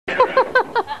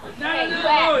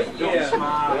back. Yeah.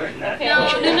 Okay. No.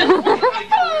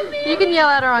 You can yell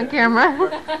at her on camera.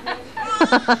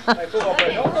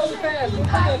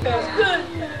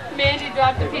 Mandy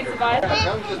dropped a piece of ice.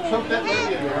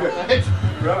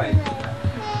 Right.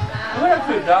 I'm gonna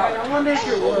put a dollar. I'm gonna make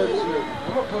your words here.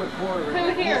 I'm gonna put a quarter. Put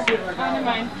it here. Oh, never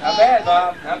mind. Not bad,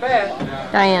 Bob. Not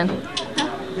bad. Diane,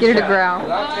 get her to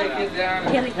growl. I'll take it down.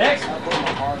 Next. I'll put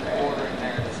my hard quarter in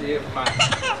there and see if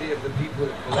the people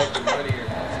that collect the money are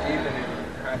stealing it.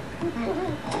 Right?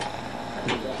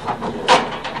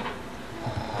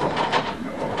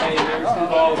 Hey, there's the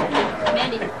ball.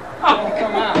 Mandy. Oh,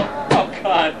 come on. Oh,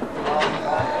 God.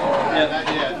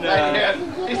 Not yet.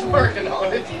 He's working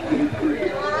on it.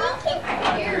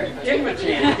 Give him a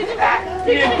chance.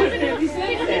 Give him 50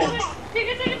 cents in.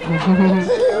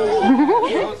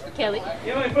 Kelly.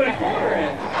 You only put a quarter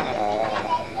in.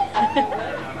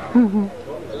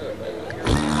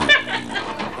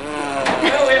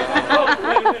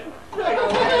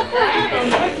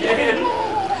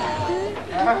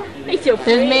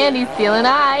 There's Mandy stealing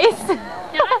ice. Now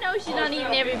I know she's not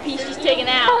eating every piece she's taking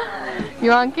out.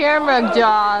 You're on camera,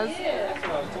 Jaws.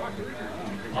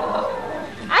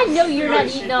 I know you're not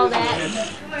eating all that.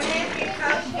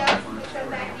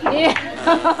 Yeah.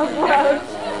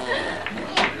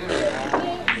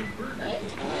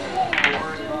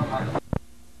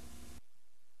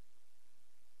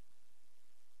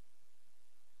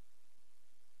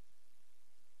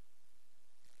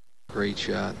 Great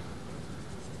shot.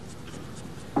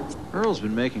 Earl's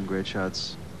been making great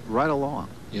shots right along.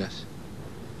 Yes.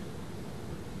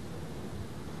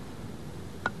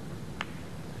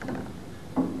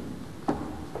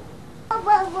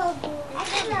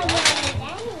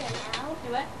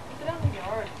 What? If it don't be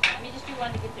hard. Let me just do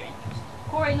one to get there.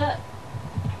 Corey, look.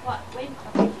 What? Wait.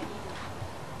 Okay.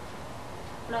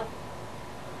 Look.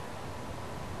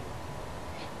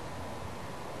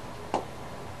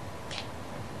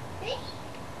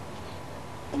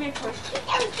 Come here, Corey.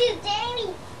 Those two,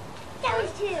 Jamie.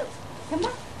 Those two. Come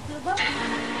on. To the boat.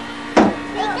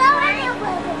 They go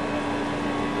everywhere.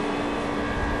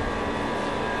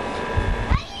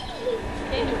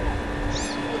 Okay, do it.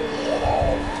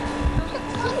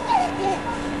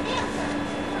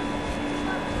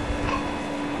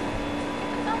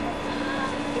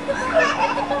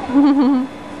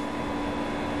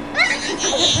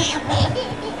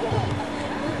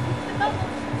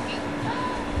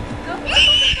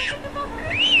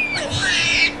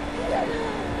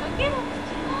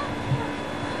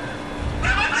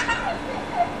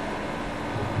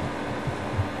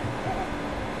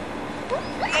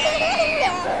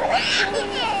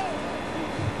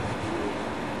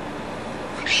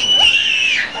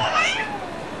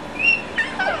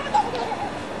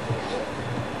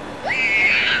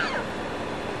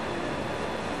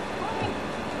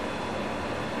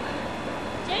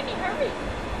 Jamie, hurry.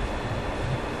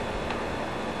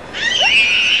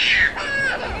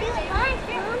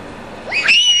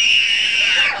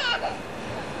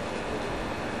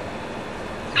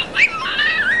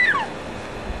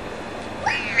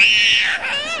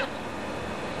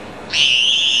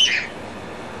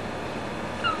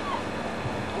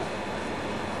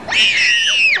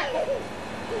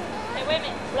 Hey, wait a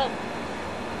minute. Blow.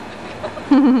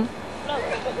 Blow.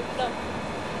 Blow.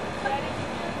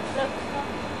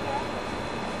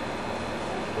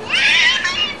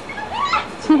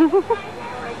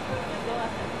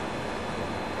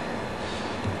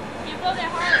 You blow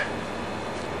that hard.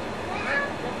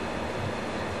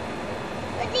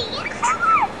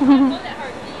 You blow that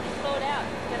hard so you can blow it out.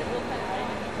 You gotta blow kind of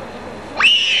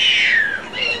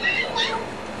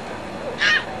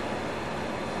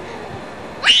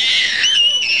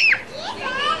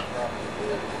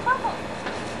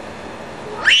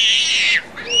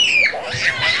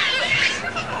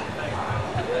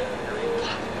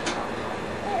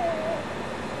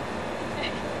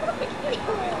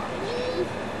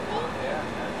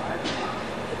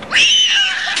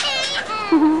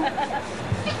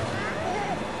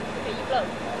Okay, you blow.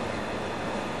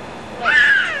 Blow.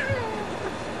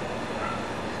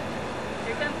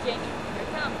 Here comes Jamie. Here it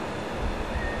comes.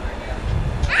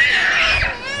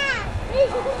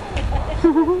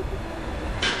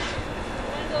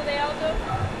 Wanna go, they all go?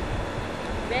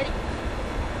 Ready?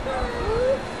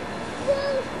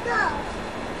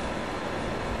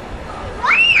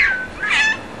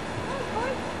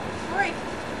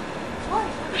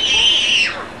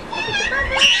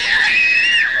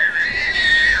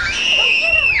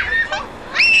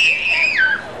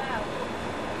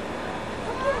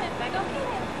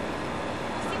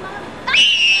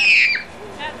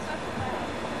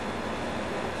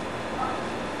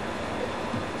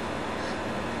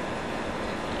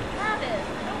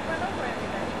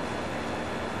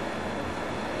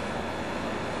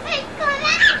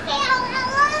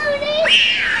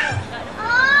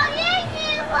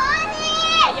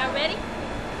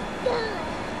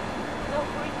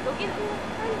 get it.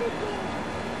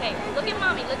 Okay, look at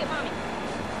mommy. Look at mommy.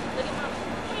 Look at mommy.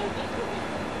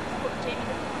 Look, Jamie,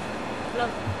 look at mommy. Blow.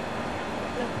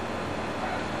 Blow.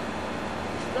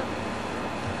 Blow.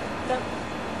 Blow.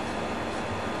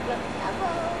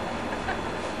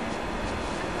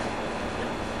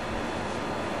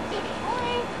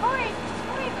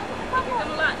 Here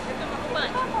come a lot. Here come a whole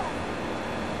bunch.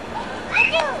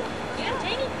 Yeah,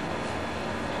 Jamie.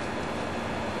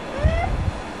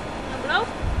 Now blow.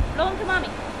 Blow them to mommy.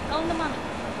 Blow them to mommy.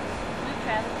 Move,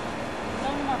 Travis. Blow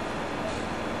them to mommy.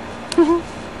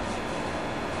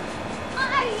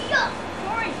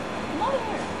 Corey, come over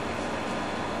here.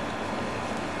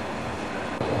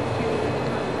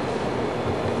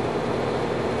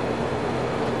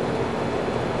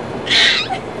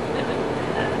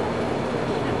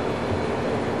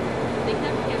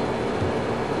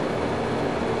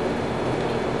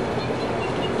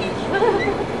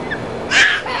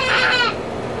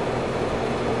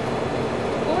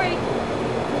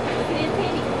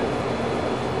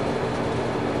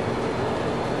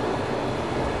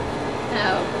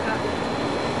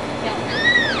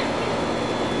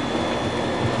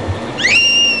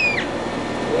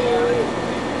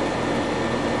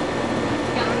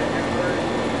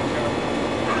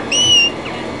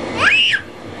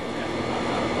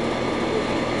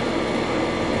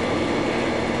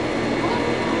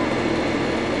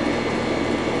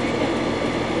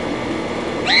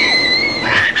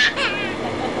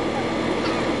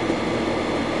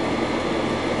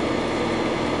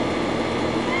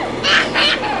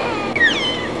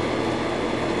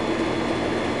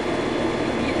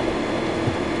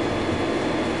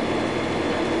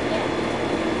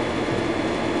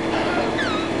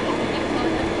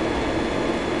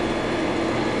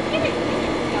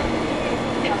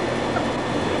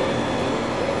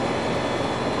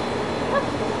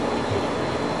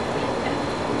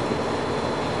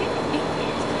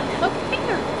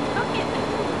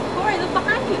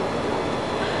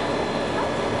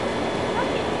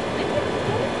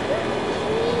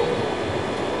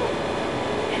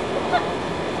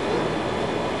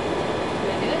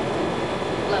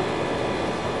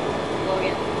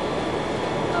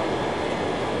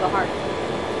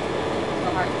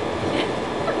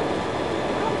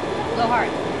 Blow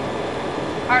hard.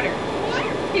 Harder.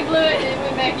 He blew it and it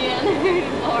went back in.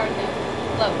 Blow hard now.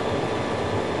 Blow.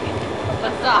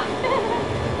 But stop.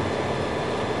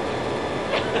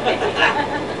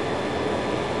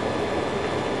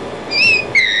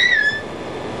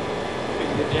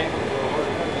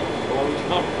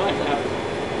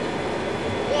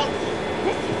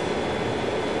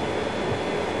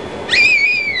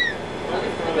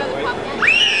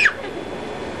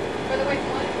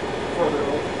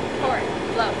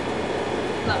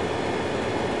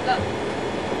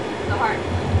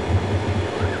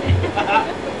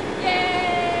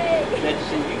 Yay! Let's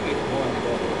see you get one.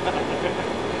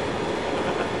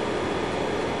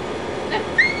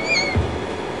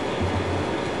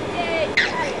 Yay!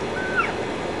 Got it!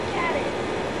 Got it!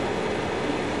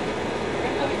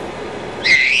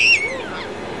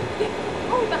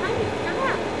 Oh, behind you! Come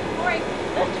on! Corey!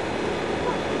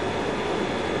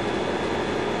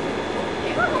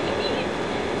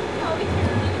 Oh, we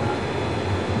turned it off.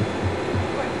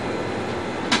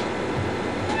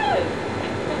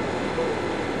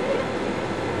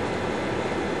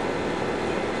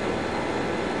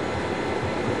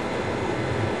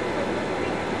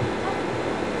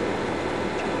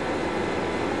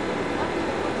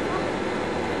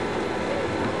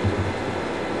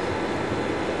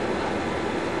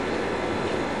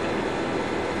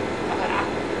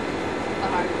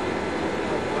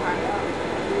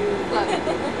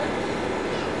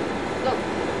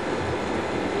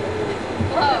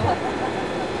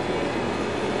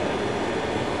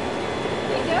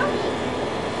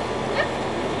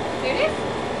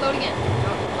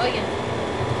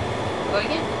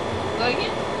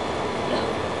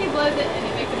 He blows it and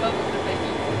it makes a bubble so that he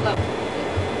blows.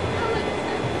 Oh, look, it's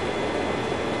done.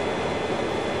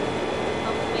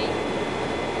 Oh, sweet.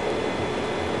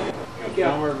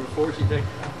 Film her before she takes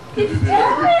It's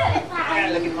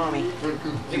done! Look at mommy. Look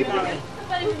at mommy.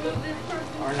 Somebody remove this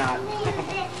person. Or not.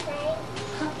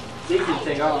 She can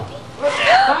take off.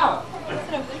 Stop!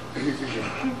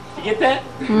 You get that?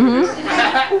 Mm-hmm.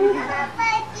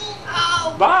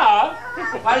 Bob?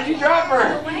 Why did you drop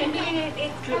her?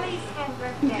 It's Kelly's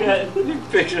birthday. Good.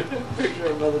 Picture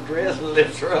of another dress and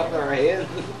lifts her up on her head.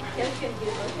 Kelly's gonna get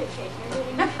a birthday cake.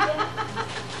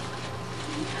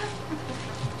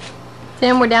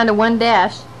 Tim, we're down to 1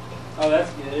 dash. Oh,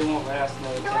 that's good. It won't last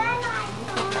another time.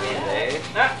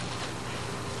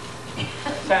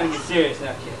 Time to get serious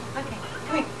now, kid. Okay,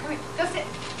 Come here, come here. Go sit.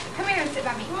 Come here and sit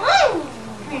by me. Come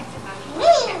here and sit by me.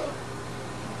 Good kid.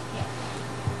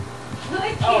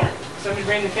 Oh, somebody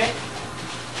bring the cake?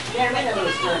 Yeah, I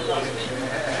little skirt.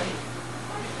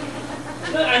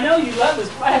 Look, I know you love this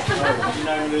plastic. You're not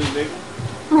going to do the big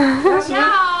one?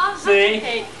 No. See?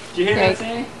 Did you hear that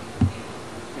saying?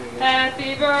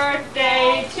 Happy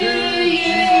birthday to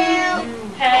you.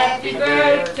 Happy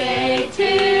birthday to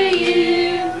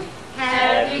you.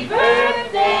 Happy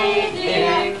birthday,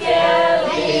 dear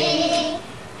Kelly.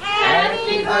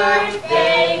 Happy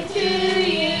birthday to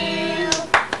you.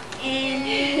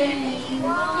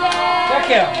 Check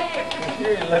out.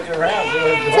 You're looking around.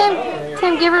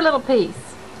 Tim, give her a little piece.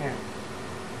 Here.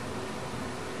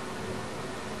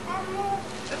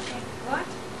 What?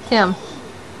 Tim,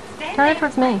 Stand turn it there.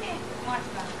 towards me. Watch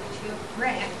about you.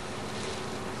 Brett.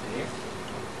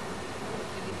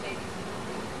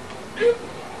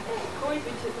 Corey's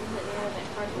been took completely out of that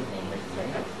cartoon thing, but it's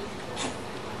like,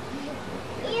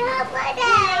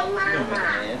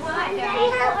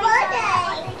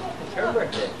 It's her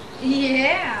birthday.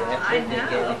 Yeah, I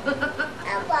know.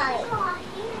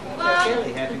 Well,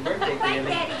 Kelly, happy birthday, I think Kelly.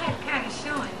 Daddy had kind of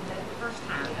showing the first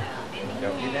time though. And he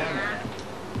Don't get down there.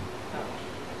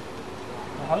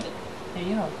 Hold it. Here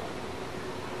you go.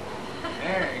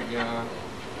 There you go.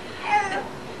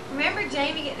 Remember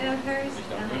Jamie getting on hers?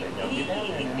 Don't get down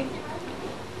there now.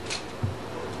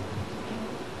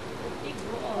 big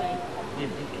boy.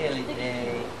 Happy Kelly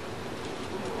Day.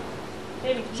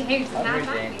 James is not Happy like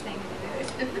birthday. anything to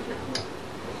do it.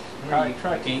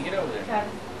 Try, can't get over there.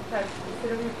 Travis,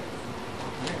 sit over here.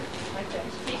 Right there.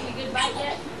 Taking a good bite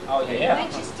yet? Oh, yeah.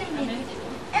 Wait just a minute.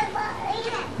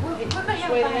 We're going to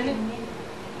have Wait a a bite in a minute. minute.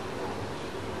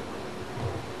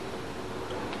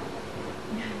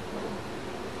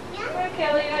 Come on,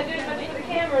 Kelly, you're not doing much for the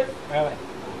cameras. Really?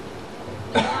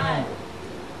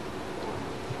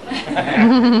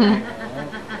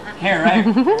 Here, right?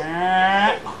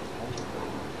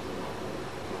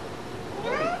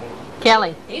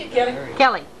 Kelly, Eat it, Kelly.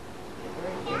 Kelly.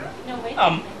 No, wait.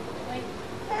 Wait.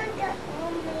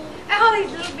 Oh,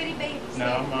 these little bitty babies.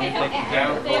 No, Mom, They take all- you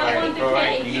down. they all want the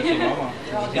cake. You can see Mama.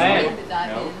 Diane.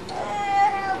 No.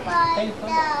 Hey,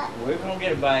 We're going to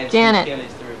get a bite as Janet. soon as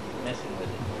Kelly's through messing with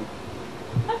it.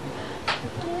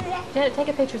 Janet, take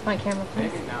a picture with my camera,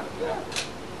 please. Maybe not.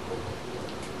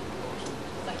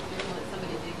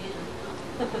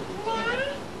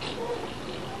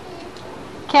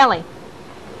 Kelly,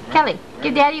 Kelly,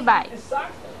 give Daddy a bite. It's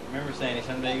socks. Remember, Sandy,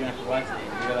 someday you're going to have to watch these.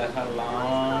 You realize how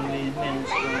long these minutes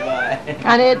go by.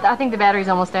 I did. I think the battery's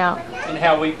almost out. And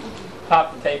how we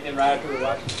pop the tape in right after we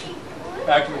watch it.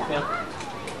 Right after we film.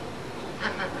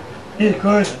 Get it,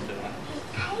 Corey.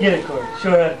 Get it, Corey.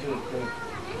 Show her how to do it, Corey.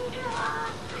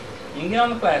 You can get on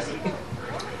the plastic.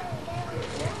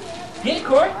 Get it,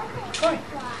 Corey. Corey.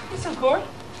 Get some, Corey.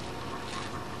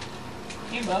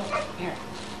 Here, Bo. Here.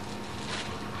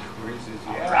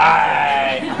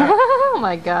 Right. Oh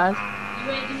my gosh. You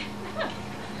ready?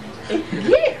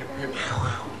 Yeah. There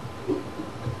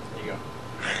you go.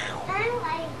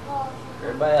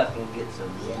 Everybody else will get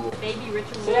some. Baby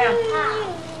Richard. Sit down.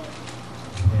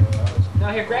 No,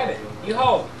 here, grab it. You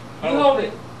hold. You hold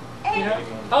it. You know,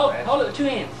 hold it with two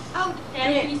hands. Oh,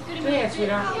 Daddy, he's good at me. Yes,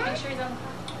 sweetheart. Make sure he's on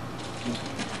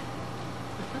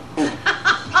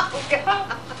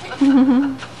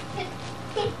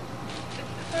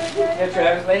Here,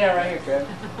 Travis. Lay down right here, Travis.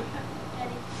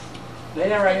 Lay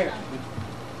down right here.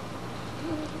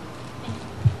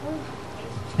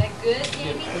 That good, Look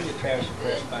Jamie? at Travis and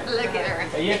press fine. Look at her.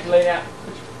 Hey, you have to lay down.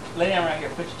 Lay down right here.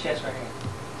 Put your chest right here.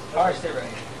 Or sit right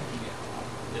here.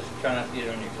 Just try not to get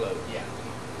it on your clothes. Yeah.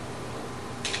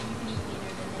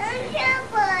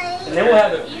 And then we'll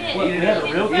have a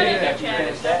real cake after you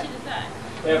finish that.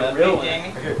 We have a real one.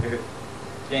 Jamie.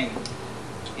 Jamie,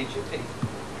 get your teeth.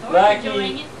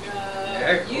 Lucky.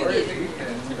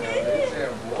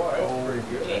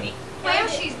 Jenny. Well,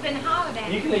 she's been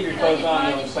holidaying. You can leave your clothes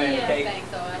on and play the cake.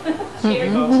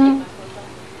 Mhm.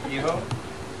 You hope?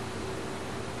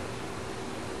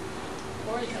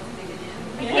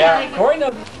 Yeah, Corey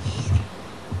knows.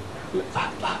 I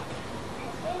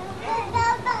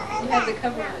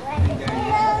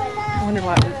wonder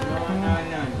what was.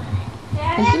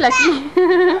 Thank you, Lucky.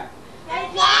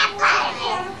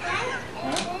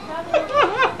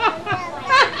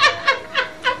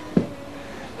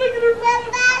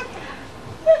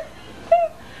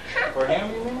 For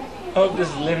him, you mean? I hope this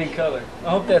is living color. I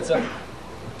hope that's a.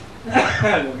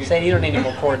 Say you don't need any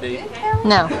more cord, do you?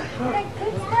 No.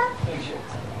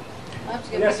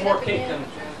 We got some more cake coming.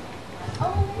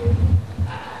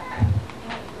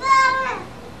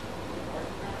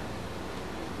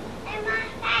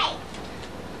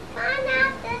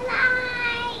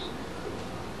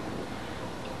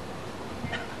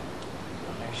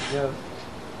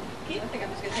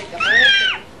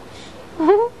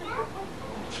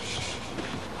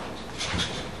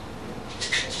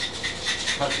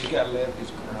 She's got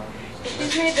Lefty's crown.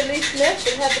 She's made the least mess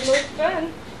and had the most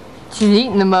fun. She's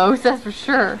eating the most, that's for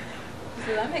sure. She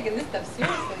said, I'm making this stuff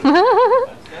seriously.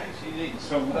 She's eating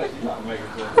so much, she's not making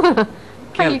sense.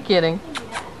 Are you kidding?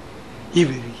 You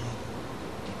better get.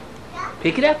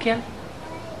 Pick it up, Kelly.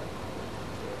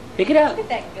 Pick it up. Look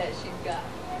at that gut she's got.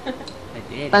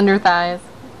 Thunder thighs.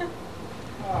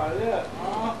 Oh,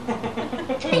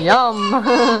 yeah. Yum.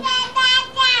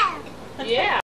 Yeah.